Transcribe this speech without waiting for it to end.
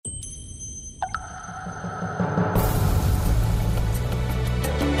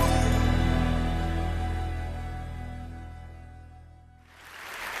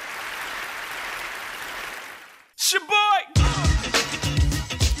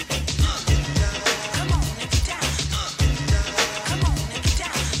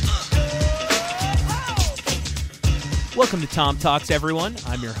Welcome to Tom Talks, everyone.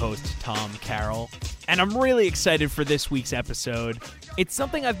 I'm your host, Tom Carroll, and I'm really excited for this week's episode. It's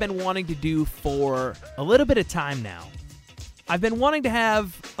something I've been wanting to do for a little bit of time now. I've been wanting to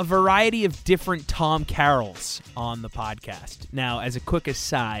have a variety of different Tom Carrolls on the podcast. Now, as a quick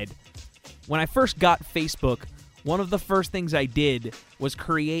aside, when I first got Facebook, one of the first things I did was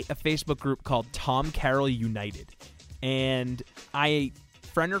create a Facebook group called Tom Carroll United. And I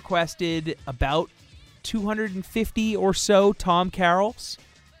friend requested about 250 or so Tom Carrolls,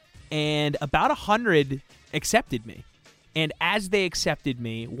 and about 100 accepted me. And as they accepted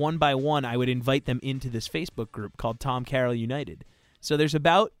me, one by one, I would invite them into this Facebook group called Tom Carroll United. So there's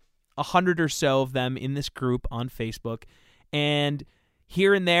about 100 or so of them in this group on Facebook, and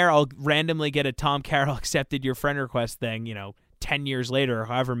here and there, I'll randomly get a Tom Carroll accepted your friend request thing, 10 years later, or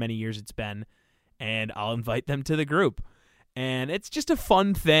however many years it's been, and I'll invite them to the group. And it's just a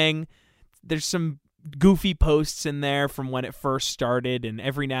fun thing. There's some goofy posts in there from when it first started, and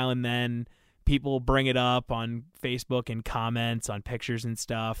every now and then people bring it up on Facebook and comments on pictures and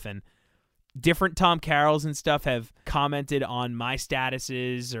stuff, and different Tom Carrolls and stuff have commented on my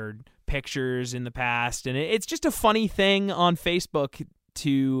statuses or pictures in the past, and it's just a funny thing on Facebook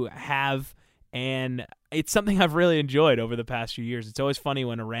to have, and it's something I've really enjoyed over the past few years. It's always funny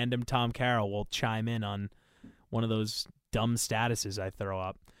when a random Tom Carroll will chime in on one of those dumb statuses I throw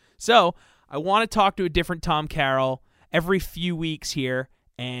up. So I want to talk to a different Tom Carroll every few weeks here,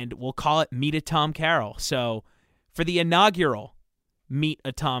 and we'll call it Meet a Tom Carroll. So for the inaugural Meet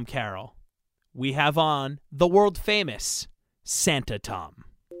a Tom Carroll, we have on the world-famous Santa Tom.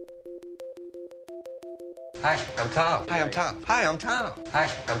 Hi, I'm Tom. Hi, I'm Tom. Hi, I'm Tom. Hi,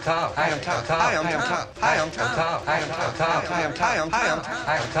 I'm Tom. Hi, I'm Tom. Hi, I'm Tom. Hi, I'm Tom. Hi, I'm Tom. Hi, I'm Tom.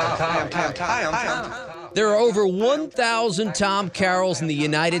 Hi, I'm Tom. Hi, I'm Tom. Hi, I'm Tom. There are over 1,000 Tom Carrolls in the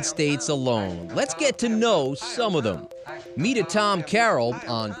United States alone. Let's get to know some of them. Meet a Tom Carroll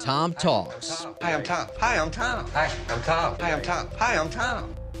on Tom Talks. Hi, I'm Tom. Hi, I'm Tom. Hi, I'm Tom. Hi, I'm Tom. Hi, I'm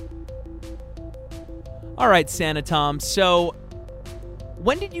Tom. All right, Santa Tom. So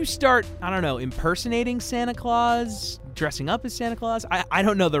when did you start, impersonating Santa Claus, dressing up as Santa Claus? I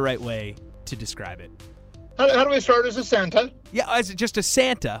don't know the right way to describe it. How do we start as a Santa? Yeah, as just a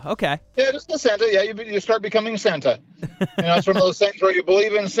Santa. Okay. Yeah, just a Santa. Yeah, you start becoming Santa. It's one of those things where you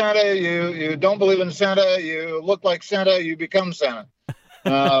believe in Santa, you don't believe in Santa, you look like Santa, you become Santa.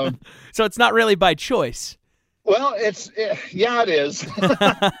 So it's not really by choice. Well, it is.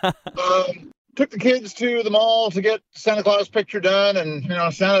 Took the kids to the mall to get Santa Claus picture done, and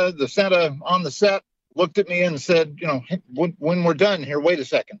the Santa on the set looked at me and said, hey, when we're done here, wait a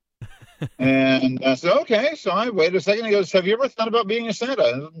second. And I said, okay. So I waited a second. He goes, have you ever thought about being a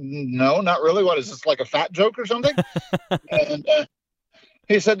Santa? No, not really. What is this, like a fat joke or something? And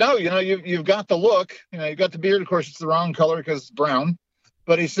he said, no, you've got the look. You've got the beard. Of course, it's the wrong color because it's brown.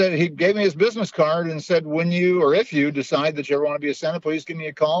 But he said, he gave me his business card and said, if you decide that you ever want to be a Santa, please give me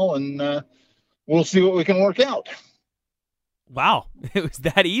a call and we'll see what we can work out. Wow. It was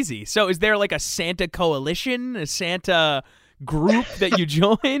that easy. So is there like a Santa coalition, a Santa group that you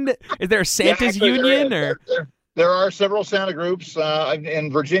joined? Is there a Santa's union? There are several Santa groups.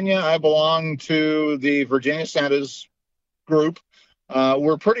 In Virginia, I belong to the Virginia Santas group.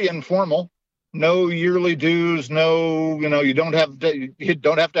 We're pretty informal. No yearly dues. No, you don't have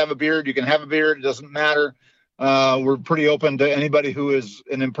to have a beard. You can have a beard. It doesn't matter. We're pretty open to anybody who is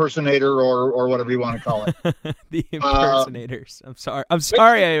an impersonator or whatever you want to call it. The impersonators. I'm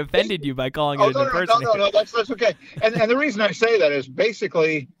sorry I offended you by calling it an impersonator. No, that's okay. And the reason I say that is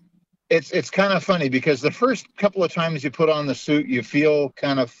basically it's kind of funny because the first couple of times you put on the suit, you feel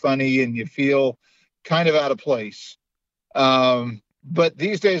kind of funny and you feel kind of out of place. But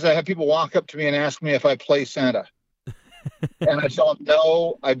these days I have people walk up to me and ask me if I play Santa. And I tell them,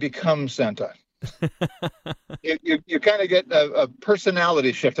 no, I become Santa. You kind of get a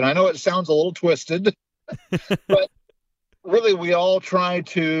personality shift, and I know it sounds a little twisted, but really we all try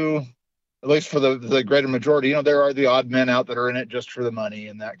to, at least for the greater majority, there are the odd men out that are in it just for the money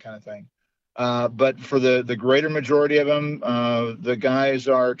and that kind of thing, but for the greater majority of them, the guys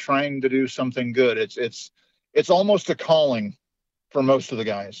are trying to do something good. It's almost a calling for most of the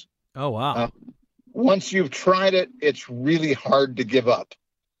guys. Oh wow. Once you've tried it, it's really hard to give up.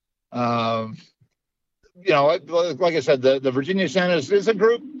 Like I said, the Virginia Santas is a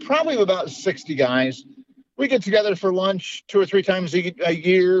group probably of about 60 guys. We get together for lunch 2 or 3 times a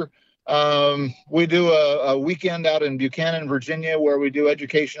year. We do a weekend out in Buchanan, Virginia, where we do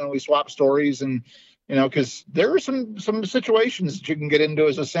education and we swap stories. And, because there are some situations that you can get into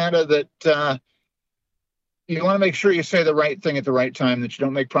as a Santa that you want to make sure you say the right thing at the right time, that you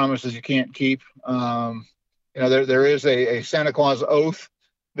don't make promises you can't keep. there is a Santa Claus oath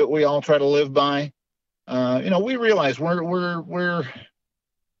that we all try to live by. We realize we're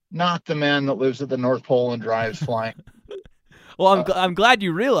not the man that lives at the North Pole and drives flying. Well, I'm glad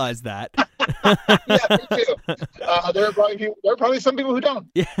you realized that. Yeah, me too. There are probably some people who don't.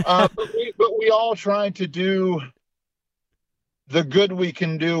 Yeah. But we all try to do the good we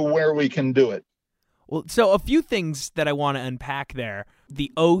can do where we can do it. Well, so a few things that I want to unpack there.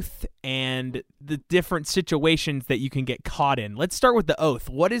 The oath and the different situations that you can get caught in. Let's start with the oath.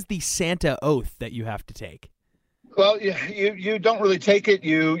 What is the Santa oath that you have to take? Well, you don't really take it.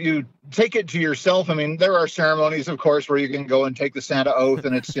 You take it to yourself. I mean, there are ceremonies, of course, where you can go and take the Santa oath,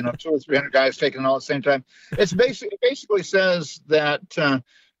 and it's 200 or 300 guys taking it all at the same time. It basically says that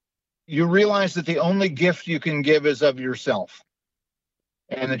you realize that the only gift you can give is of yourself,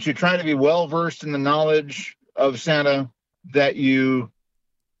 and that you try to be well versed in the knowledge of Santa. That you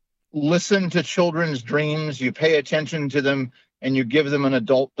listen to children's dreams, you pay attention to them, and you give them an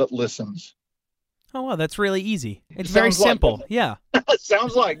adult that listens. Oh, wow, that's really easy. It's very simple. Yeah.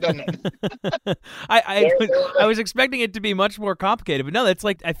 Sounds like, doesn't it? I was expecting it to be much more complicated, but no,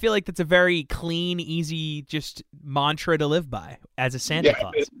 I feel like that's a very clean, easy, just mantra to live by as a Santa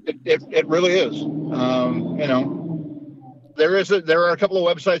Claus. It really is. There are a couple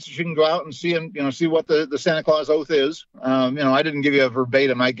of websites that you can go out and see and see what the Santa Claus oath is. I didn't give you a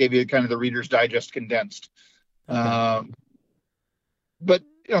verbatim. I gave you kind of the Reader's Digest condensed. Okay. But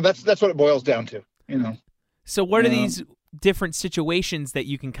that's what it boils down to. So what are these different situations that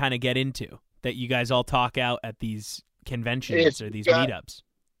you can kind of get into that you guys all talk out at these conventions or these meetups?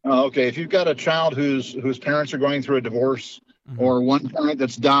 Okay, if you've got a child whose parents are going through a divorce, mm-hmm. or one parent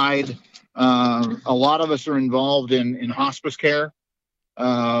that's died, a lot of us are involved in hospice care,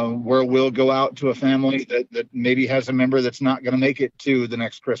 where we'll go out to a family that maybe has a member that's not going to make it to the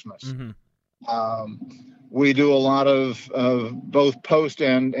next Christmas. Mm-hmm. We do a lot of both post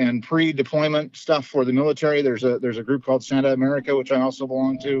and pre-deployment stuff for the military. There's a group called Santa America, which I also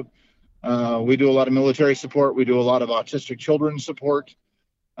belong to. We do a lot of military support. We do a lot of autistic children's support.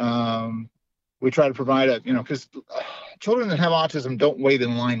 We try to provide because children that have autism don't wait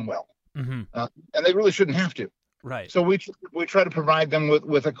in line well, mm-hmm. And they really shouldn't have to. Right. So we try to provide them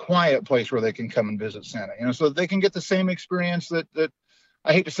with a quiet place where they can come and visit Santa, so that they can get the same experience that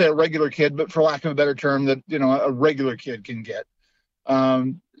I hate to say a regular kid, but for lack of a better term, that a regular kid can get.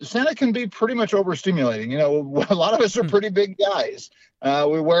 Santa can be pretty much overstimulating. A lot of us are pretty big guys.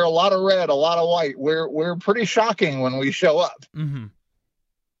 We wear a lot of red, a lot of white. We're pretty shocking when we show up. Mm-hmm.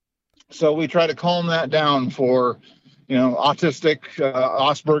 So we try to calm that down for, autistic,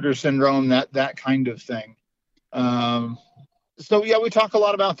 Asperger's syndrome, that kind of thing. So, yeah, we talk a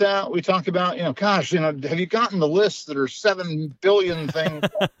lot about that. We talk about, have you gotten the lists that are 7 billion things?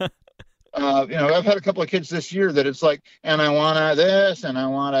 I've had a couple of kids this year that it's like, and I want this, and I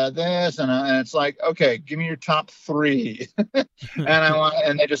want this, and it's like, okay, give me your top 3.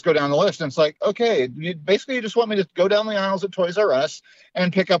 and they just go down the list, and it's like, okay, you just want me to go down the aisles at Toys R Us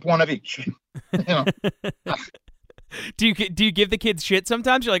and pick up one of each. Do you give the kids shit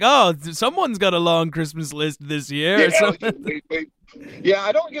sometimes? You're like, oh, someone's got a long Christmas list this year. Yeah,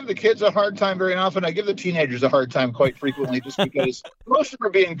 I don't give the kids a hard time very often. I give the teenagers a hard time quite frequently, just because most of them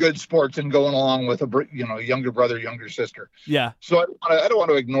are being good sports and going along with a younger brother, younger sister. Yeah. So I don't want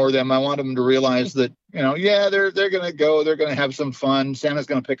to ignore them. I want them to realize that they're gonna go, they're gonna have some fun. Santa's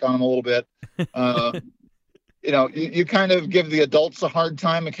gonna pick on them a little bit. You kind of give the adults a hard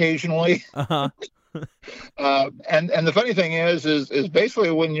time occasionally. Uh-huh. And the funny thing is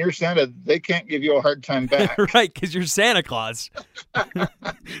basically when you're Santa, they can't give you a hard time back. Right, because you're Santa Claus.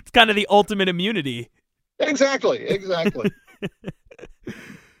 It's kind of the ultimate immunity. Exactly.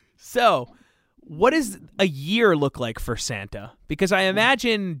 So, what does a year look like for Santa? Because I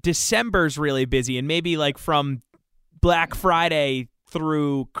imagine December's really busy, and maybe like from Black Friday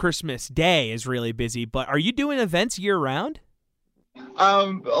through Christmas Day is really busy. But are you doing events year round? A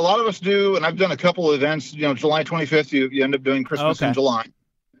lot of us do, and I've done a couple of events. July 25th, you end up doing Christmas in July,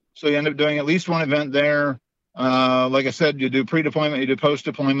 so you end up doing at least one event there. Like I said, you do pre-deployment, you do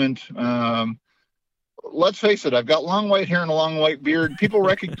post-deployment. Let's face it, I've got long white hair and a long white beard. People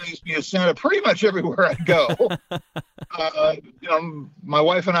recognize me as Santa pretty much everywhere I go. My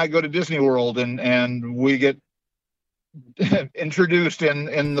wife and I go to Disney World, and we get introduced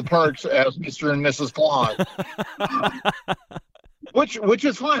in the parks as Mr. and Mrs. Claus. Which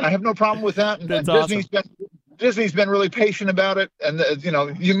is fine. I have no problem with that. And That's awesome. Disney's been really patient about it, and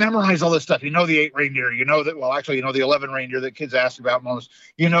you memorize all this stuff. You know the 8 reindeer. You know that. Well, actually, you know the 11 reindeer that kids ask about most.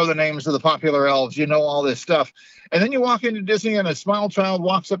 You know the names of the popular elves. You know all this stuff, and then you walk into Disney, and a small child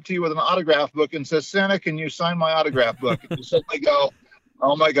walks up to you with an autograph book and says, "Santa, can you sign my autograph book?" And you suddenly go,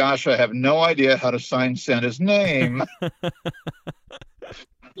 "Oh my gosh, I have no idea how to sign Santa's name."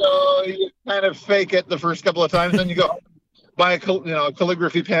 So you kind of fake it the first couple of times, then you go buy a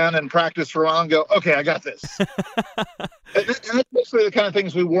calligraphy pen and practice for a while and go, okay, I got this. And that's basically the kind of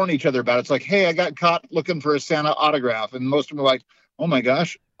things we warn each other about. It's like, hey, I got caught looking for a Santa autograph. And most of them are like, oh my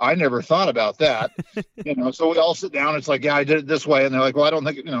gosh, I never thought about that. So we all sit down. It's like, yeah, I did it this way. And they're like, well, I don't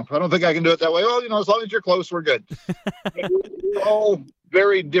think I can do it that way. Well, as long as you're close, we're good. We're all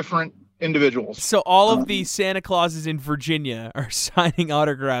very different individuals. So all of the Santa Clauses in Virginia are signing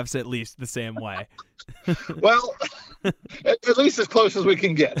autographs at least the same way. Well, at least as close as we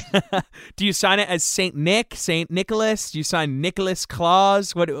can get. Do you sign it as Saint Nick, Saint Nicholas? Do you sign Nicholas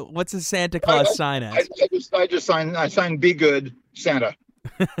Claus? What's a Santa Claus sign as? I sign Be Good Santa.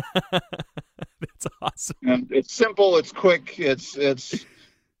 That's awesome. And it's simple, it's quick, it's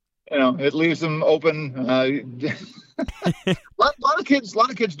it leaves them open. A lot of kids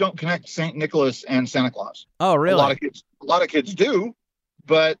don't connect Saint Nicholas and Santa Claus. Oh, really? A lot of kids do,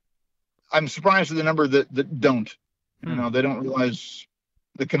 but I'm surprised at the number that don't. They don't realize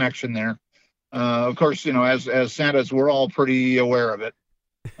the connection there. Of course, as Santas, we're all pretty aware of it.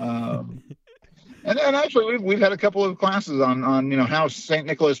 And actually, we've had a couple of classes on how Saint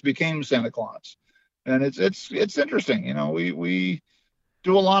Nicholas became Santa Claus, and it's interesting. We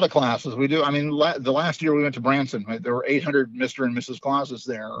do a lot of classes. We do. I mean, the last year we went to Branson. Right? There were 800 Mr. and Mrs. Clauses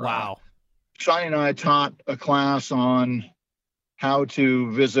there. Wow. Shani and I taught a class on how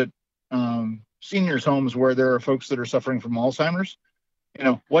to visit seniors' homes where there are folks that are suffering from Alzheimer's.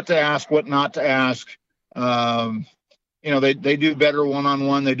 What to ask, what not to ask. They do better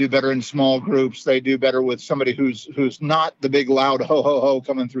one-on-one. They do better in small groups. They do better with somebody who's not the big loud ho ho ho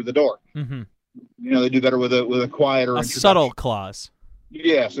coming through the door. Mm-hmm. They do better with a quieter, a subtle clause.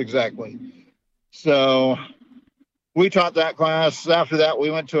 Yes, exactly. So we taught that class. After that,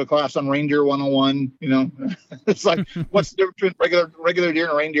 we went to a class on Reindeer 101. It's like, what's the difference between regular deer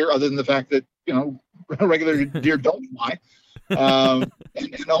and reindeer, other than the fact that regular deer don't fly, and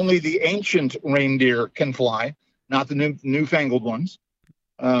only the ancient reindeer can fly, not the newfangled ones.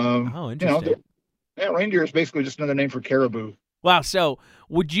 Interesting. Reindeer is basically just another name for caribou. Wow. So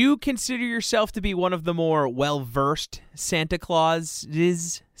would you consider yourself to be one of the more well-versed Santa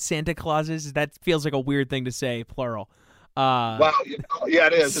Clauses? That feels like a weird thing to say, plural. Wow. Yeah,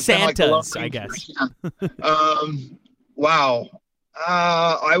 it is. It's Santas, I guess. Wow.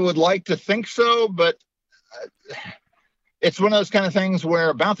 I would like to think so, but it's one of those kind of things where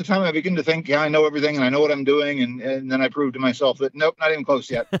about the time I begin to think, yeah, I know everything and I know what I'm doing, and then I prove to myself that, nope, not even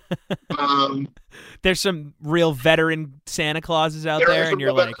close yet. There's some real veteran Santa Clauses out there, and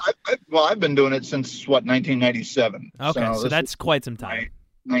you're like... I've been doing it since, 1997. Okay, so that's quite some time.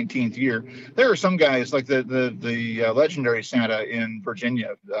 19th year. There are some guys, like the legendary Santa in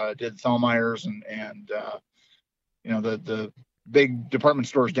Virginia, did Thalmeyer's and the big department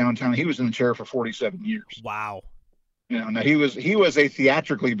stores downtown. He was in the chair for 47 years. Wow. Now he was a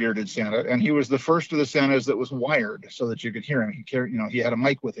theatrically bearded Santa, and he was the first of the Santas that was wired so that you could hear him. He had a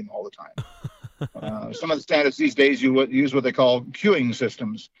mic with him all the time. Some of the Santas these days use what they call queuing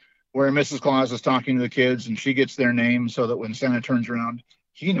systems, where Mrs. Claus is talking to the kids and she gets their name so that when Santa turns around,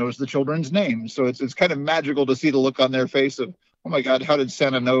 he knows the children's names. So it's kind of magical to see the look on their face of, oh my God, how did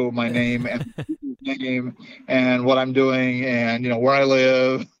Santa know my name and name and what I'm doing and where I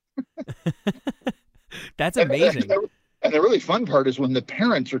live? That's amazing. And the really fun part is when the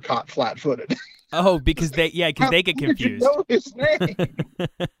parents are caught flat-footed. Oh, because they get confused. You know his name?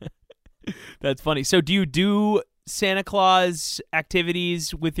 That's funny. So do you do Santa Claus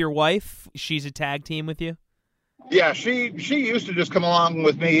activities with your wife? She's a tag team with you? Yeah, she used to just come along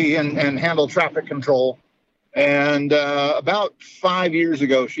with me and handle traffic control. And about 5 years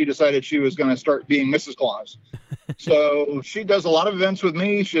ago, she decided she was going to start being Mrs. Claus. So she does a lot of events with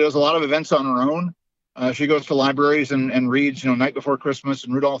me. She does a lot of events on her own. She goes to libraries and reads, Night Before Christmas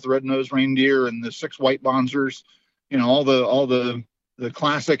and Rudolph the Red-Nosed Reindeer and the Six White Bonzers, all the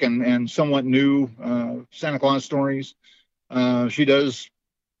classic and somewhat new Santa Claus stories. She's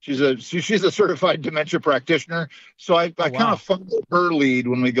a certified dementia practitioner, so I kind of follow her lead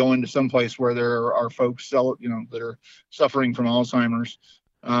when we go into some place where there are folks that are suffering from Alzheimer's.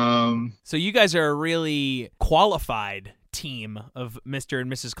 So you guys are a really qualified team of Mr.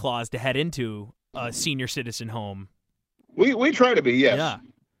 and Mrs. Claus to head into a senior citizen home. We try to be, yes. Yeah.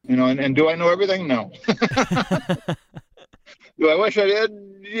 And do I know everything? No. Do I wish I did?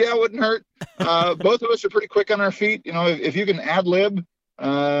 Yeah, it wouldn't hurt. Both of us are pretty quick on our feet. If you can ad lib,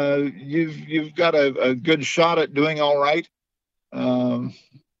 you've got a good shot at doing all right.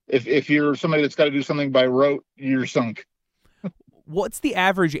 If you're somebody that's got to do something by rote, you're sunk. What's the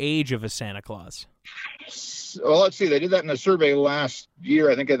average age of a Santa Claus? Well, let's see. They did that in a survey last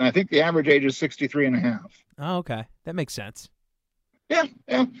year, I think, and I think the average age is 63 and a half. Oh, okay. That makes sense. Yeah.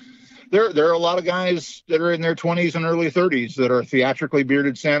 There are a lot of guys that are in their 20s and early 30s that are theatrically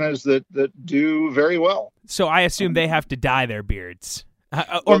bearded Santas that do very well. So I assume they have to dye their beards.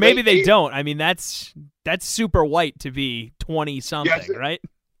 Or maybe they don't. I mean, that's super white to be 20-something, right?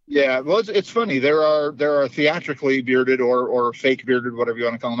 Yeah, well, it's funny. There are theatrically bearded or fake bearded, whatever you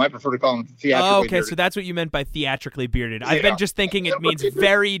want to call them. I prefer to call them theatrically bearded. So that's what you meant by theatrically bearded. I've been just thinking it means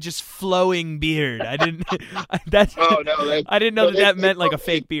very just flowing beard. I didn't. I didn't know that meant like a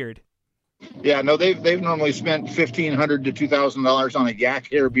fake beard. Yeah, no, they've normally spent $1,500 to $2,000 on a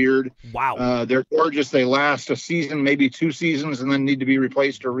yak hair beard. Wow. They're gorgeous. They last a season, maybe 2 seasons, and then need to be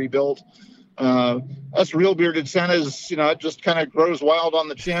replaced or rebuilt. Us real bearded Santas, it just kind of grows wild on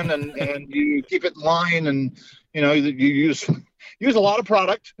the chin, and you keep it in line, and you use a lot of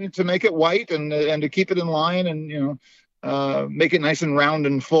product to make it white and to keep it in line, and make it nice and round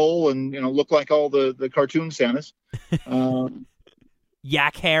and full, and look like all the cartoon Santas.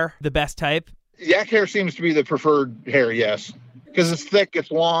 Yak hair, the best type? Yak hair seems to be the preferred hair, yes, because it's thick, it's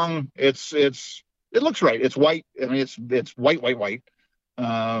long, it looks right. It's white. I mean, it's white.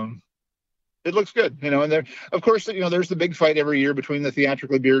 It looks good, and there, of course, there's the big fight every year between the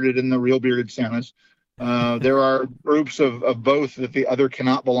theatrically bearded and the real bearded Santas. There are groups of both that the other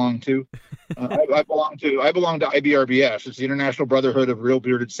cannot belong to. I belong to IBRBS. It's the International Brotherhood of Real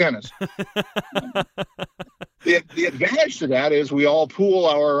Bearded Santas. The advantage to that is we all pool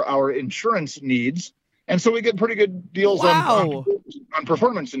our insurance needs, and so we get pretty good deals on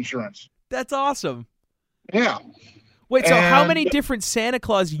performance insurance. That's awesome. Yeah. Wait, so how many different Santa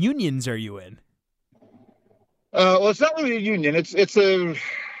Claus unions are you in? Well, it's not really a union. It's a...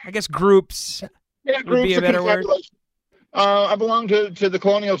 I guess groups. Yeah, would be a better word. I belong to the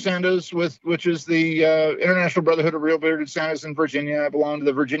Colonial Santas, which is the International Brotherhood of Real Bearded Santas in Virginia. I belong to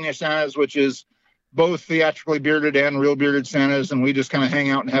the Virginia Santas, which is both theatrically bearded and real bearded Santas, and we just kind of hang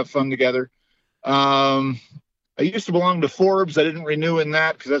out and have fun together. I used to belong to Forbes. I didn't renew in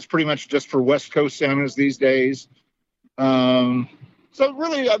that because that's pretty much just for West Coast Santas these days. So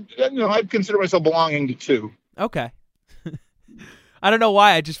really, I'd consider myself belonging to 2. Okay. I don't know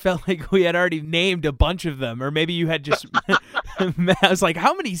why. I just felt like we had already named a bunch of them, or maybe you had just. I was like,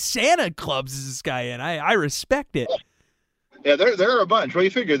 how many Santa clubs is this guy in? I respect it. Yeah, there are a bunch. Well, you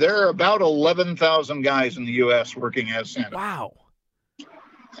figure there are about 11,000 guys in the U.S. working as Santa. Wow.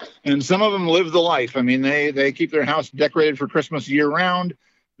 And some of them live the life. I mean, they keep their house decorated for Christmas year round.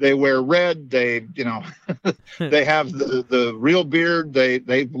 They wear red. They they have the real beard.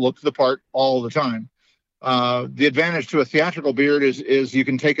 They look the part all the time. The advantage to a theatrical beard is you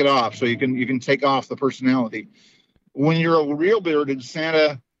can take it off, so you can take off the personality. When you're a real bearded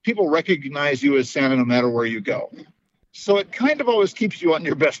Santa, people recognize you as Santa no matter where you go. So it kind of always keeps you on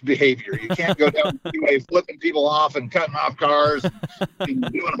your best behavior. You can't go down the freeway flipping people off and cutting off cars and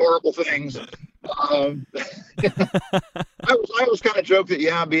doing horrible things. I was kind of joke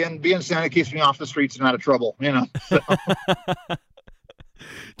that being Santa keeps me off the streets and out of trouble. So.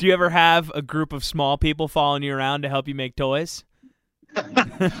 Do you ever have a group of small people following you around to help you make toys?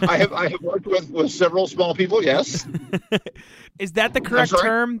 I have worked with several small people. Yes. Is that the correct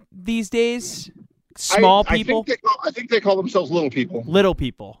term these days? Small people? I think they call themselves little people. Little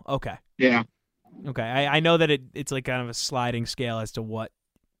people. Okay. Yeah. Okay. I know that it's like kind of a sliding scale as to what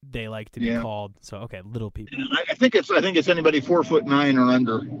they like to be called. So okay, little people. I think it's anybody 4'9" or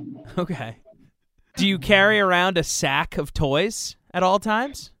under. Okay. Do you carry around a sack of toys at all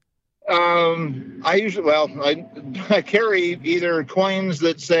times? I carry either coins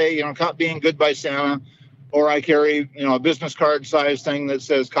that say, caught being good by Santa, or I carry, a business card size thing that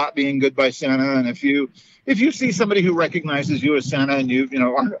says caught being good by Santa. And if you see somebody who recognizes you as Santa and you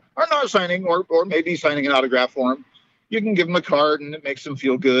are not signing or maybe signing an autograph for them, you can give them a card and it makes them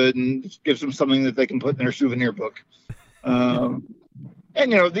feel good and gives them something that they can put in their souvenir book. And,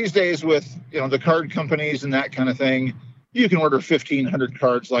 these days with, the card companies and that kind of thing, you can order 1,500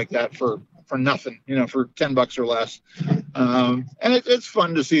 cards like that for nothing, for $10 or less. And it's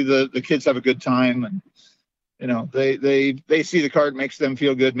fun to see the kids have a good time. And, they see the card, makes them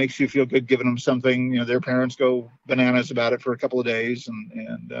feel good, makes you feel good, giving them something. Their parents go bananas about it for a couple of days.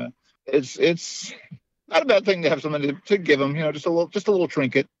 And it's not a bad thing to have something to give them. Just a little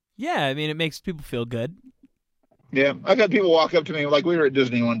trinket. Yeah, I mean, it makes people feel good. Yeah, I've had people walk up to me, like we were at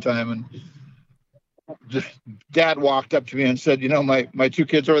Disney one time, and Dad walked up to me and said, my two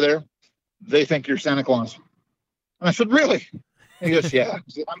kids over there, they think you're Santa Claus. And I said, really? And he goes, yeah.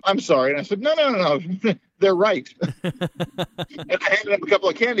 I'm sorry. And I said, no. They're right. And I handed him a couple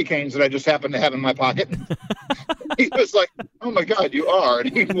of candy canes that I just happened to have in my pocket. He was like, oh, my God, you are.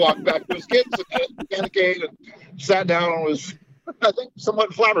 And he walked back to his kids and had a candy cane and sat down and was, I think,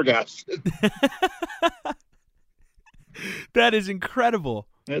 somewhat flabbergasted. That is incredible.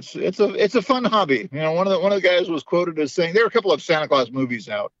 It's a fun hobby. One of the guys was quoted as saying there are a couple of Santa Claus movies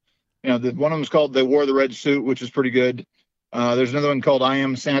out. One of them is called They Wore the Red Suit, which is pretty good. There's another one called I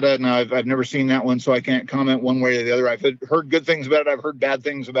Am Santa. Now I've never seen that one, so I can't comment one way or the other. I've heard good things about it. I've heard bad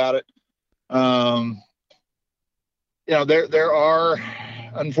things about it. There are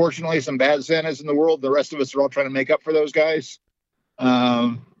unfortunately some bad Santas in the world. The rest of us are all trying to make up for those guys.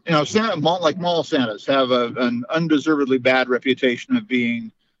 Santa, like mall Santas, have an undeservedly bad reputation of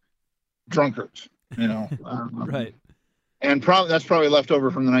being drunkards. Right. And that's probably left over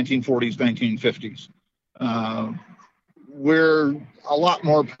from the 1940s, 1950s. We're a lot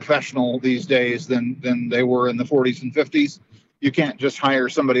more professional these days than they were in the 40s and 50s. You can't just hire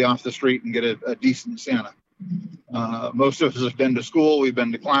somebody off the street and get a decent Santa. Most of us have been to school. We've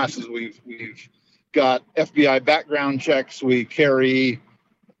been to classes. We've got FBI background checks. We carry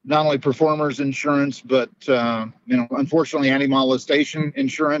not only performers insurance, but unfortunately anti-molestation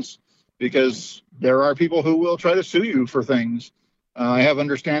insurance, because there are people who will try to sue you for things. I have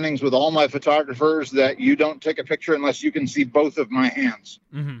understandings with all my photographers that you don't take a picture unless you can see both of my hands.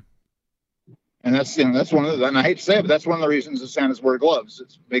 Mm-hmm. And that's one of the, and I hate to say it, but that's one of the reasons that Santas wear gloves.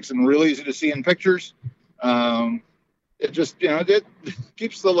 It makes them real easy to see in pictures. It just, it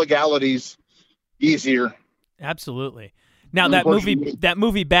keeps the legalities easier. Absolutely. Now that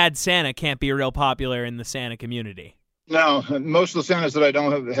movie Bad Santa can't be real popular in the Santa community. No, most of the Santas that I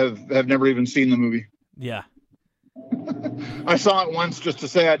don't have never even seen the movie. Yeah. I saw it once just to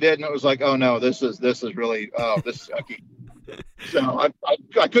say I did, and it was like, oh no, this is really, this is sucky. So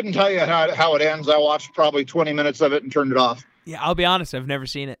I couldn't tell you how it ends. I watched probably 20 minutes of it and turned it off. Yeah, I'll be honest, I've never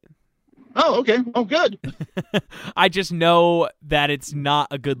seen it. Oh, okay. Oh, good. I just know that it's not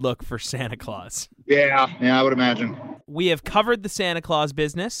a good look for Santa Claus. Yeah, I would imagine. We have covered the Santa Claus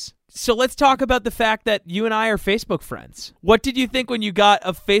business. So let's talk about the fact that you and I are Facebook friends. What did you think when you got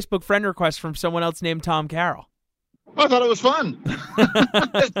a Facebook friend request from someone else named Tom Carroll? I thought it was fun.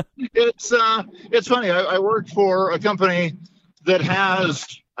 It's funny. I work for a company that has,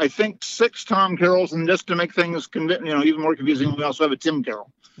 I think, 6 Tom Carrolls, and just to make things even more confusing, we also have a Tim Carroll.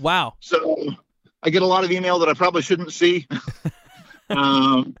 Wow. So I get a lot of email that I probably shouldn't see.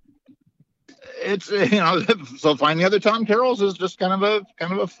 It's so finding other Tom Carrolls is just kind of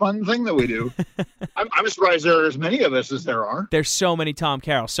a fun thing that we do. I'm surprised there are as many of us as there are. There's so many Tom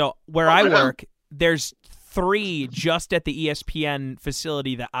Carrolls. So where I work, there's 3 just at the ESPN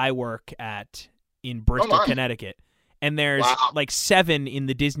facility that I work at in Bristol, Connecticut. And there's like 7 in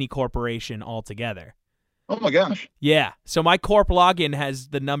the Disney Corporation altogether. Oh my gosh. Yeah. So my corp login has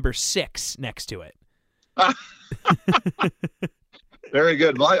the number 6 next to it. Very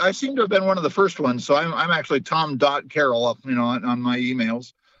good. Well, I seem to have been one of the first ones. So I'm actually Tom.Carroll up, on my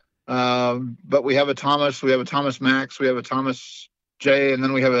emails. But we have a Thomas, we have a Thomas Max, we have a Thomas J, and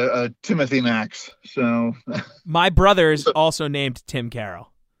then we have a Timothy Max. So my brother is also named Tim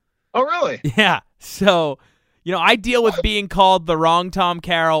Carroll. Oh, really? Yeah. So, I deal with being called the wrong Tom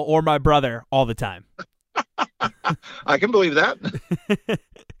Carroll or my brother all the time. I can believe that.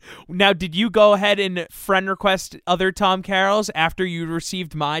 Now, did you go ahead and friend request other Tom Carrolls after you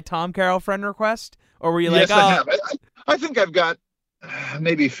received my Tom Carroll friend request? Or were you like, yes, I have. I think I've got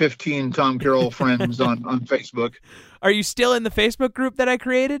maybe 15 Tom Carroll friends on Facebook. Are you still in the Facebook group that I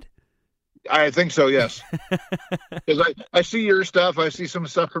created? I think so, yes. Because I see your stuff. I see some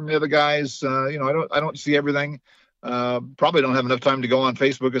stuff from the other guys. I don't see everything. Probably don't have enough time to go on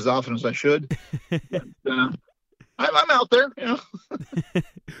Facebook as often as I should. But, I'm out there.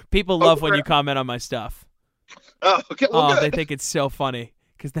 People love when you comment on my stuff. Oh, okay. Well, they think it's so funny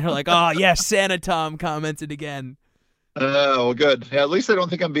because they're like, "Oh, yes, Santa Tom commented again." Well, good. Yeah, at least I don't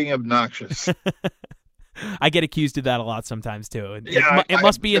think I'm being obnoxious. I get accused of that a lot sometimes too. It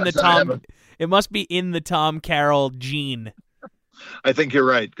must be in the Tom. It must be in the Tom Carroll gene. I think you're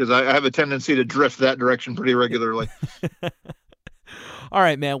right, because I have a tendency to drift that direction pretty regularly. All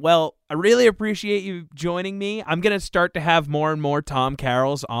right, man. Well, I really appreciate you joining me. I'm going to start to have more and more Tom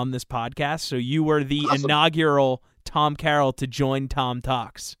Carrolls on this podcast. So you were the inaugural Tom Carroll to join Tom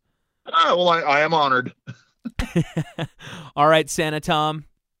Talks. Well, I am honored. All right, Santa Tom.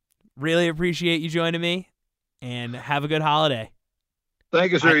 Really appreciate you joining me, and have a good holiday.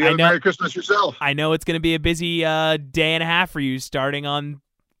 Thank you, sir. You have a Merry Christmas yourself. I know it's going to be a busy day and a half for you starting on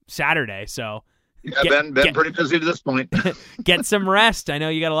Saturday, so yeah, been pretty busy to this point. Get some rest. I know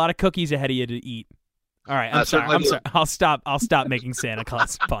you got a lot of cookies ahead of you to eat. All right, I'm sorry. I'll stop making Santa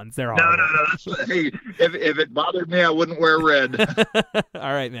Claus puns. They're horrible. No. Hey, if it bothered me, I wouldn't wear red.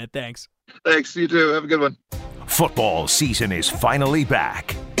 All right, man. Thanks. Thanks. You too. Have a good one. Football season is finally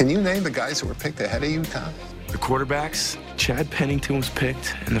back. Can you name the guys that were picked ahead of you, Tom? The quarterbacks, Chad Pennington was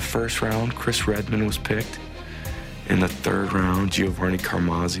picked in the first round. Chris Redman was picked in the third round. Giovanni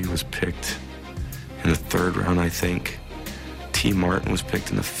Carmazzi was picked in the third round, I think. T. Martin was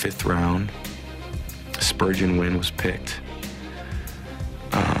picked in the fifth round. Spurgeon Wynn was picked.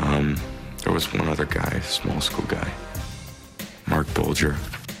 There was one other guy, small school guy, Mark Bolger.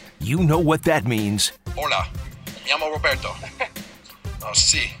 You know what that means. Hola, me llamo Roberto.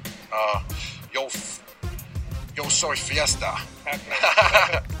 Sí, yo soy Fiesta.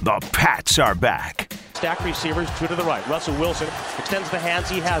 The Pats are back. Stack receivers, two to the right. Russell Wilson extends the hands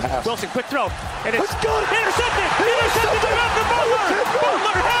he has. Wilson, quick throw. And it's good. Intercepted to Malcolm Butler.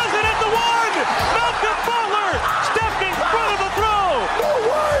 Butler has it at the one. Malcolm Butler stepped in front of the throw.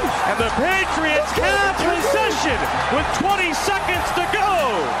 And the Patriots have possession with 20 seconds to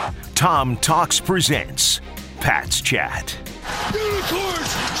go. Tom Talks presents PatsChat. Unicorns,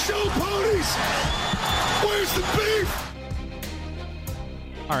 show ponies. Where's the beef?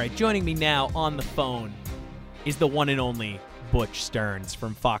 All right, joining me now on the phone is the one and only Butch Stearns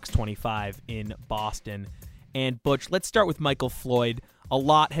from Fox 25 in Boston. And Butch, let's start with Michael Floyd. A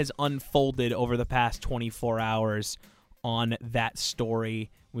lot has unfolded over the past 24 hours on that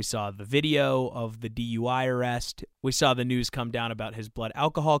story. We saw the video of the DUI arrest. We saw the news come down about his blood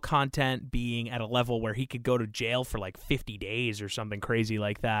alcohol content being at a level where he could go to jail for like 50 days or something crazy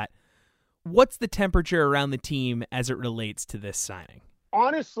like that. What's the temperature around the team as it relates to this signing?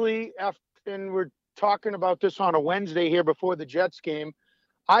 Honestly, and we're talking about this on a Wednesday here before the Jets game,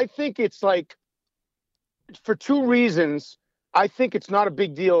 I think it's like, for two reasons, I think it's not a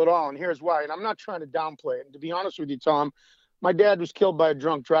big deal at all, and here's why. And I'm not trying to downplay it. And to be honest with you, Tom, my dad was killed by a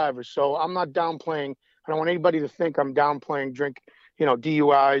drunk driver, so I'm not downplaying. I don't want anybody to think I'm downplaying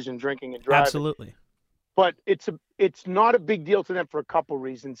DUIs and drinking and driving. Absolutely. But it's not a big deal to them for a couple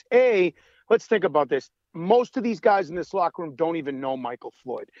reasons. A, let's think about this. Most of these guys in this locker room don't even know Michael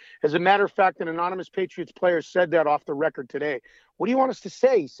Floyd. As a matter of fact, an anonymous Patriots player said that off the record today. What do you want us to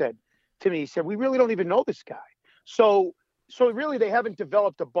say? He said to me, we really don't even know this guy. So really they haven't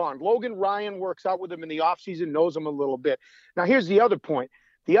developed a bond. Logan Ryan works out with him in the offseason, knows him a little bit. Now, here's the other point.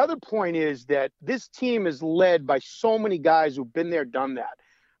 The other point is that this team is led by so many guys who've been there, done that.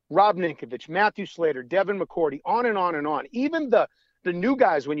 Rob Ninkovich, Matthew Slater, Devin McCourty, on and on and on. Even the new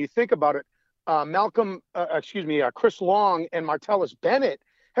guys, when you think about it, Chris Long and Martellus Bennett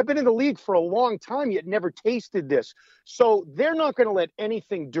have been in the league for a long time, yet never tasted this. So they're not going to let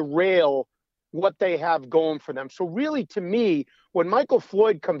anything derail what they have going for them. So really, to me, when Michael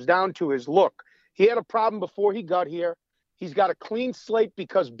Floyd comes down to is, look, he had a problem before he got here. He's got a clean slate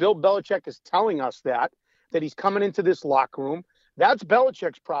because Bill Belichick is telling us that he's coming into this locker room. That's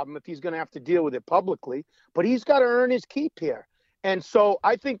Belichick's problem if he's going to have to deal with it publicly. But he's got to earn his keep here. And so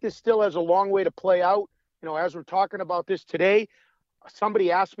I think this still has a long way to play out. As we're talking about this today,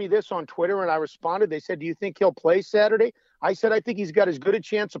 somebody asked me this on Twitter, and I responded. They said, do you think he'll play Saturday? I said, I think he's got as good a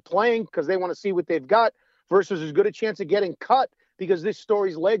chance of playing because they want to see what they've got versus as good a chance of getting cut because this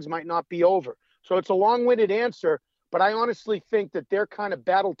story's legs might not be over. So it's a long-winded answer, but I honestly think that they're kind of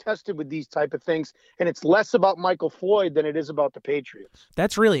battle-tested with these type of things, and it's less about Michael Floyd than it is about the Patriots.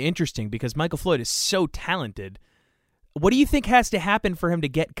 That's really interesting because Michael Floyd is so talented. What do you think has to happen for him to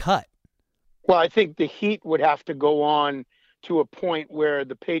get cut? Well, I think the heat would have to go on to a point where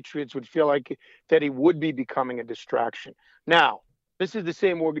the Patriots would feel like that he would be becoming a distraction. Now, this is the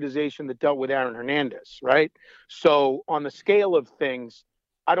same organization that dealt with Aaron Hernandez, right? So on the scale of things,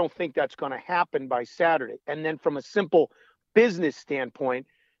 I don't think that's going to happen by Saturday. And then from a simple business standpoint,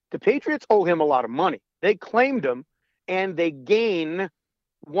 the Patriots owe him a lot of money. They claimed him, and they gain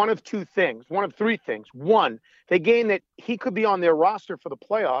one of three things. One, they gain that he could be on their roster for the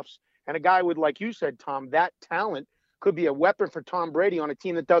playoffs, and a guy with, like you said, Tom, that talent could be a weapon for Tom Brady on a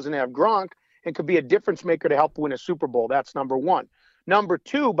team that doesn't have Gronk and could be a difference maker to help win a Super Bowl. That's number one. Number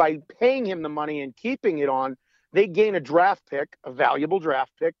two, by paying him the money and keeping it on, they gain a draft pick, a valuable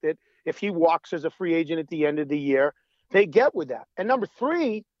draft pick that if he walks as a free agent at the end of the year, they get with that. And number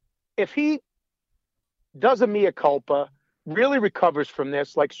three, if he does a mea culpa, really recovers from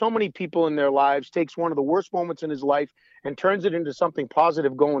this, like so many people in their lives, takes one of the worst moments in his life and turns it into something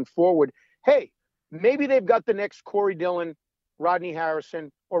positive going forward, hey, maybe they've got the next Corey Dillon, Rodney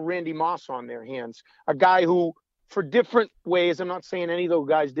Harrison, or Randy Moss on their hands. A guy who, for different ways, I'm not saying any of those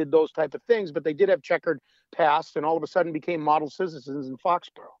guys did those type of things, but they did have checkered past and all of a sudden became model citizens in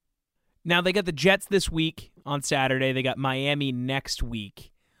Foxborough. Now, they got the Jets this week on Saturday. They got Miami next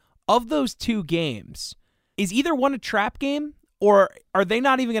week. Of those two games, is either one a trap game, or are they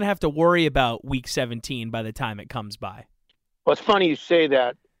not even going to have to worry about Week 17 by the time it comes by? Well, it's funny you say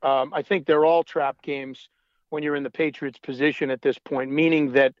that. I think they're all trap games when you're in the Patriots' position at this point,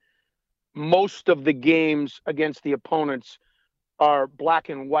 meaning that most of the games against the opponents are black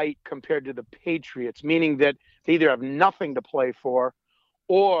and white compared to the Patriots, meaning that they either have nothing to play for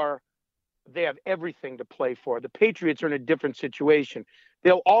or they have everything to play for. The Patriots are in a different situation.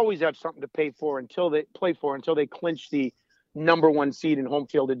 They'll always have something to play for until they clinch the number one seed and home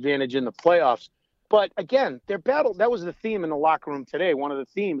field advantage in the playoffs. But again, their battle, that was the theme in the locker room today. One of the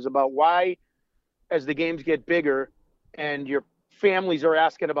themes about why, as the games get bigger and your families are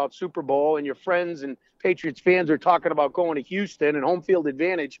asking about Super Bowl and your friends and Patriots fans are talking about going to Houston and home field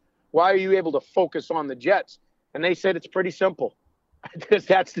advantage, why are you able to focus on the Jets? And they said it's pretty simple, because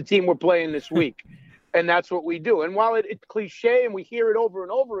that's the team we're playing this week. And that's what we do. And while it's cliche and we hear it over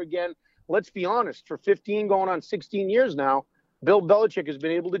and over again, let's be honest, for 15 going on 16 years now, Bill Belichick has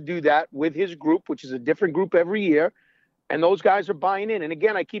been able to do that with his group, which is a different group every year. And those guys are buying in. And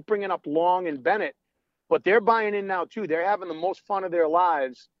again, I keep bringing up Long and Bennett, but they're buying in now too. They're having the most fun of their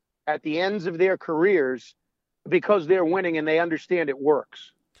lives at the ends of their careers because they're winning and they understand it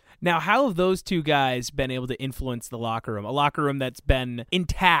works. Now, how have those two guys been able to influence the locker room? A locker room that's been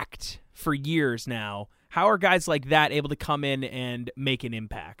intact for years now. How are guys like that able to come in and make an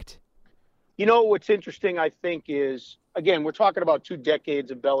impact? You know, what's interesting, I think, is, again, we're talking about 2 decades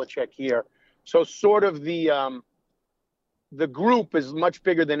of Belichick here. So sort of the group is much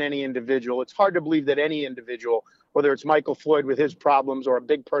bigger than any individual. It's hard to believe that any individual, whether it's Michael Floyd with his problems or a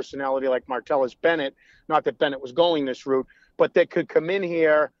big personality like Martellus Bennett, not that Bennett was going this route, but that could come in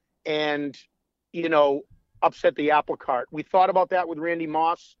here and, you know, upset the apple cart. We thought about that with Randy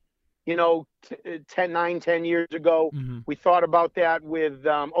Moss, you know, 10 years ago. Mm-hmm. We thought about that with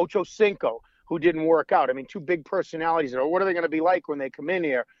Ocho Cinco, who didn't work out. I mean, 2 big personalities. What are they going to be like when they come in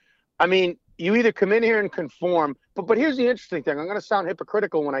here? I mean, you either come in here and conform, but here's the interesting thing. I'm going to sound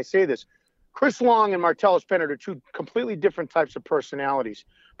hypocritical when I say this. Chris Long and Martellus Bennett are 2 completely different types of personalities,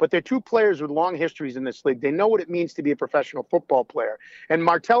 but they're 2 players with long histories in this league. They know what it means to be a professional football player. And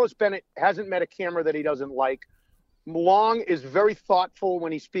Martellus Bennett hasn't met a camera that he doesn't like. Long is very thoughtful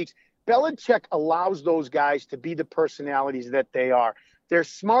when he speaks. Belichick allows those guys to be the personalities that they are. They're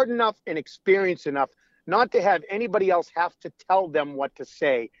smart enough and experienced enough not to have anybody else have to tell them what to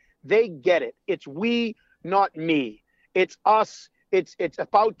say. They get it. It's we, not me. It's us. It's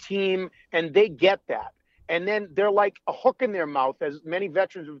about team, and they get that. And then they're like a hook in their mouth, as many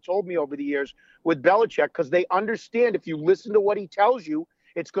veterans have told me over the years with Belichick, because they understand if you listen to what he tells you,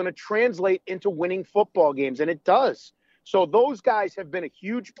 it's going to translate into winning football games, and it does. So those guys have been a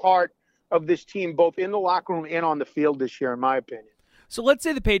huge part of this team, both in the locker room and on the field this year, in my opinion. So let's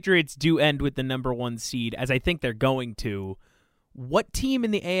say the Patriots do end with the number 1 seed, as I think they're going to. What team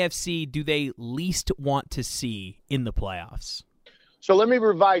in the AFC do they least want to see in the playoffs? So let me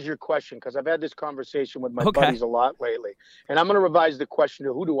revise your question, because I've had this conversation with my buddies a lot lately. And I'm going to revise the question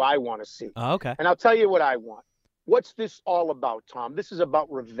to who do I want to see? Okay. And I'll tell you what I want. What's this all about, Tom? This is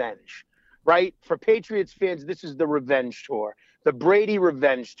about revenge, right? For Patriots fans, this is the revenge tour, the Brady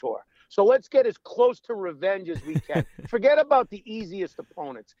revenge tour. So let's get as close to revenge as we can. Forget about the easiest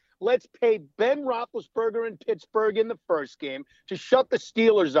opponents. Let's pay Ben Roethlisberger in Pittsburgh in the first game to shut the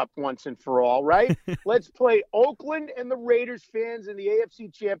Steelers up once and for all, right? Let's play Oakland and the Raiders fans in the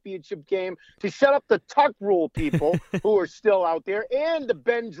AFC Championship game to shut up the Tuck Rule people who are still out there, and the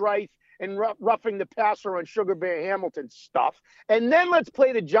Ben Dreith and roughing the passer on Sugar Bear Hamilton stuff. And then let's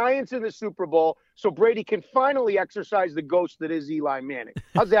play the Giants in the Super Bowl so Brady can finally exercise the ghost that is Eli Manning.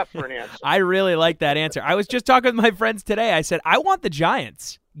 How's that for an answer? I really like that answer. I was just talking with my friends today. I said, I want the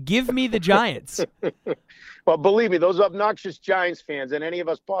Giants. Give me the Giants. Well, believe me, those obnoxious Giants fans and any of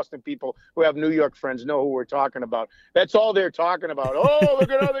us Boston people who have New York friends know who we're talking about. That's all they're talking about. Oh, look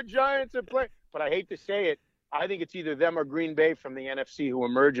at how the Giants are playing. But I hate to say it, I think it's either them or Green Bay from the NFC who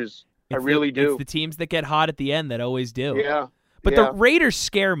emerges. I really do. It's the teams that get hot at the end that always do. Yeah. But the Raiders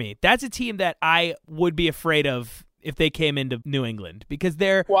scare me. That's a team that I would be afraid of if they came into New England, because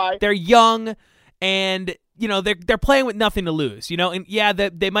they're young and you know they're playing with nothing to lose. You know, and yeah,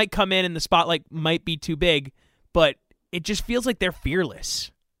 they might come in and the spotlight might be too big, but it just feels like they're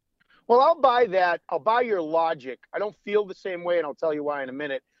fearless. Well, I'll buy that. I'll buy your logic. I don't feel the same way, and I'll tell you why in a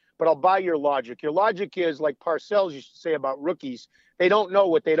minute. But I'll buy your logic. Your logic is like Parcells used to say about rookies. They don't know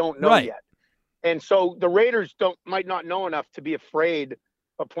what they don't know yet. And so the Raiders might not know enough to be afraid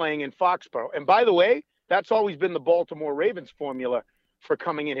of playing in Foxborough. And by the way, that's always been the Baltimore Ravens formula for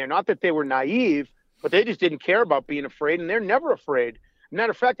coming in here. Not that they were naive, but they just didn't care about being afraid, and they're never afraid.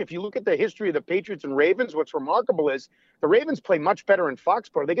 Matter of fact, if you look at the history of the Patriots and Ravens, what's remarkable is the Ravens play much better in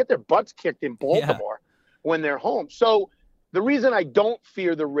Foxborough. They get their butts kicked in Baltimore when they're home. So the reason I don't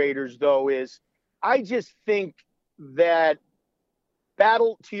fear the Raiders, though, is I just think that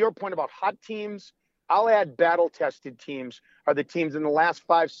to your point about hot teams, I'll add battle-tested teams are the teams in the last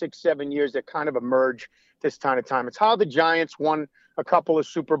 5, 6, 7 years that kind of emerge this kind of time. It's how the Giants won a couple of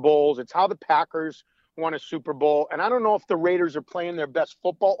Super Bowls. It's how the Packers won a Super Bowl. And I don't know if the Raiders are playing their best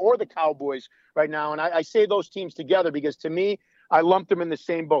football or the Cowboys right now. And I say those teams together because to me, I lump them in the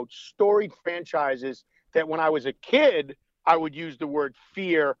same boat. Storied franchises that when I was a kid, I would use the word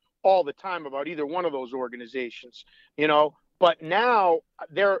fear all the time about either one of those organizations, you know. But now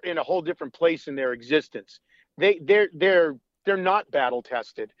they're in a whole different place in their existence. They're not battle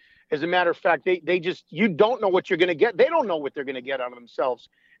tested. As a matter of fact, they just, you don't know what you're going to get. They don't know what they're going to get out of themselves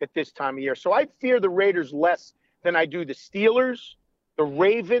at this time of year. So I fear the Raiders less than I do the Steelers, the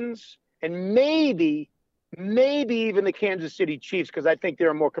Ravens, and maybe even the Kansas City Chiefs, because I think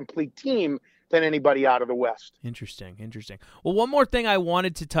they're a more complete team than anybody out of the West. Interesting. Well, one more thing I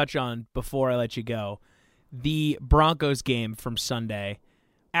wanted to touch on before I let you go. The Broncos game from Sunday.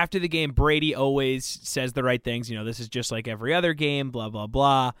 After the game, Brady always says the right things. You know, this is just like every other game, blah, blah,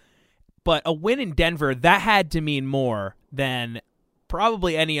 blah. But a win in Denver, that had to mean more than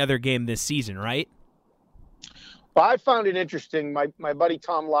probably any other game this season, right? Well, I found it interesting. My buddy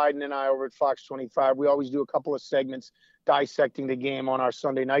Tom Lydon and I over at Fox 25, we always do a couple of segments dissecting the game on our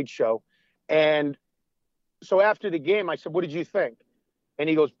Sunday night show. And so after the game, I said, what did you think? And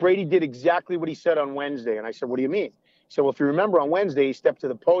he goes, Brady did exactly what he said on Wednesday. And I said, what do you mean? He said, well, if you remember on Wednesday, he stepped to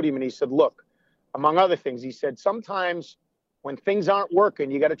the podium and he said, look, among other things, he said, sometimes when things aren't working,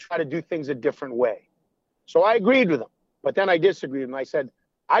 you got to try to do things a different way. So I agreed with him, but then I disagreed. And I said,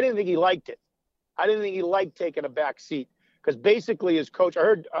 I didn't think he liked it. I didn't think he liked taking a back seat because basically his coach,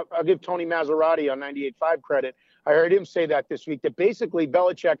 I'll give Tony Maserati on 98.5 credit. I heard him say that this week, that basically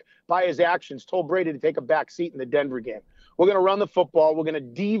Belichick, by his actions, told Brady to take a back seat in the Denver game. We're going to run the football. We're going to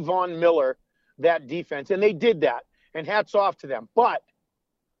Devon Miller that defense. And they did that. And hats off to them. But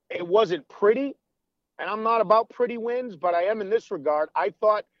it wasn't pretty. And I'm not about pretty wins, but I am in this regard. I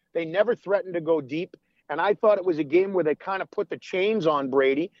thought they never threatened to go deep. And I thought it was a game where they kind of put the chains on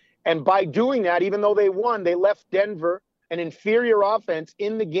Brady. And by doing that, even though they won, they left Denver an inferior offense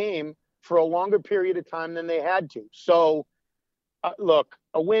in the game for a longer period of time than they had to. So, look,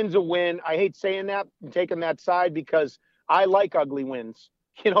 a win's a win. I hate saying that and taking that side because I like ugly wins,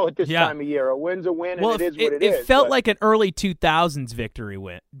 you know, at this time of year. A win's a win, and it is what it is. It felt like an early 2000s victory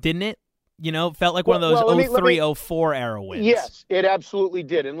win, didn't it? You know, it felt like one of those 03, 04 era wins. Yes, it absolutely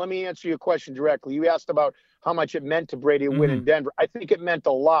did. And let me answer your question directly. You asked about how much it meant to Brady to win in Denver. I think it meant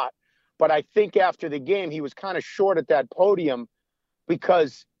a lot. But I think after the game, he was kind of short at that podium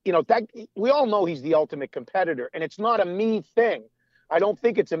because, you know, that we all know he's the ultimate competitor. And it's not a me thing. I don't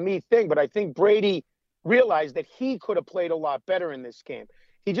think it's a me thing, but I think Brady realized that he could have played a lot better in this game.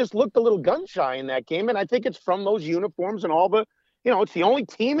 He just looked a little gun shy in that game. And I think it's from those uniforms and all the, you know, it's the only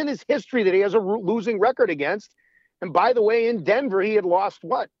team in his history that he has a losing record against. And by the way, in Denver, he had lost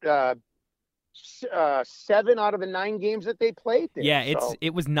 7 out of the 9 games that they played there. Yeah,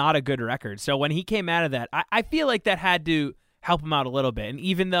 it was not a good record. So when he came out of that, I feel like that had to help him out a little bit. And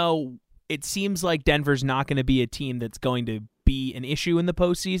even though it seems like Denver's not going to be a team that's going to be an issue in the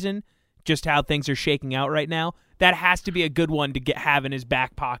postseason, just how things are shaking out right now, that has to be a good one to have in his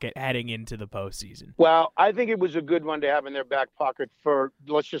back pocket heading into the postseason. Well, I think it was a good one to have in their back pocket for,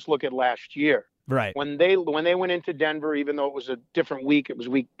 let's just look at last year. Right. When they went into Denver, even though it was a different week, it was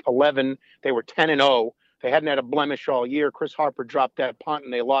week 11, they were 10-0. They hadn't had a blemish all year. Chris Harper dropped that punt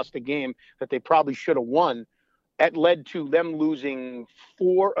and they lost a game that they probably should have won. That led to them losing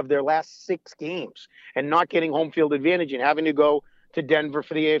 4 of their last 6 games and not getting home field advantage and having to go to Denver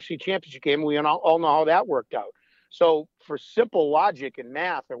for the AFC Championship game. We all know how that worked out. So for simple logic and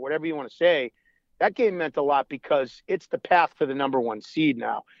math or whatever you want to say, that game meant a lot because it's the path to the number 1 seed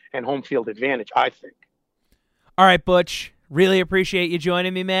now and home field advantage, I think. All right, Butch, Really appreciate you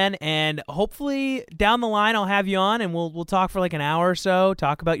joining me, man. And hopefully down the line I'll have you on and we'll talk for like an hour or so,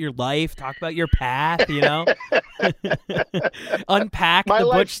 talk about your life, talk about your path, unpack the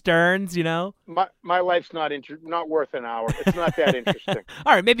Butch Stearns, My life's not worth an hour. It's not that interesting.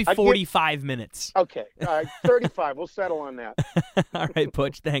 All right, maybe 45 minutes. Okay, 35. We'll settle on that. All right,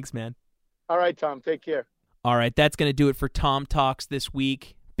 Butch. Thanks, man. All right, Tom. Take care. All right, that's going to do it for Tom Talks this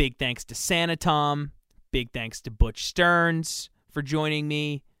week. Big thanks to Santa Tom. Big thanks to Butch Stearns for joining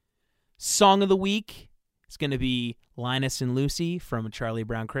me. Song of the week is going to be Linus and Lucy from Charlie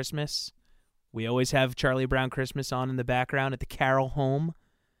Brown Christmas. We always have Charlie Brown Christmas on in the background at the Carroll home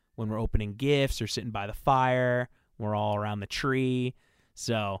when we're opening gifts or sitting by the fire. We're all around the tree.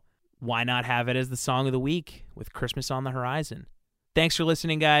 So why not have it as the song of the week with Christmas on the horizon? Thanks for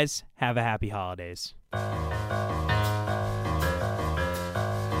listening, guys. Have a happy holidays.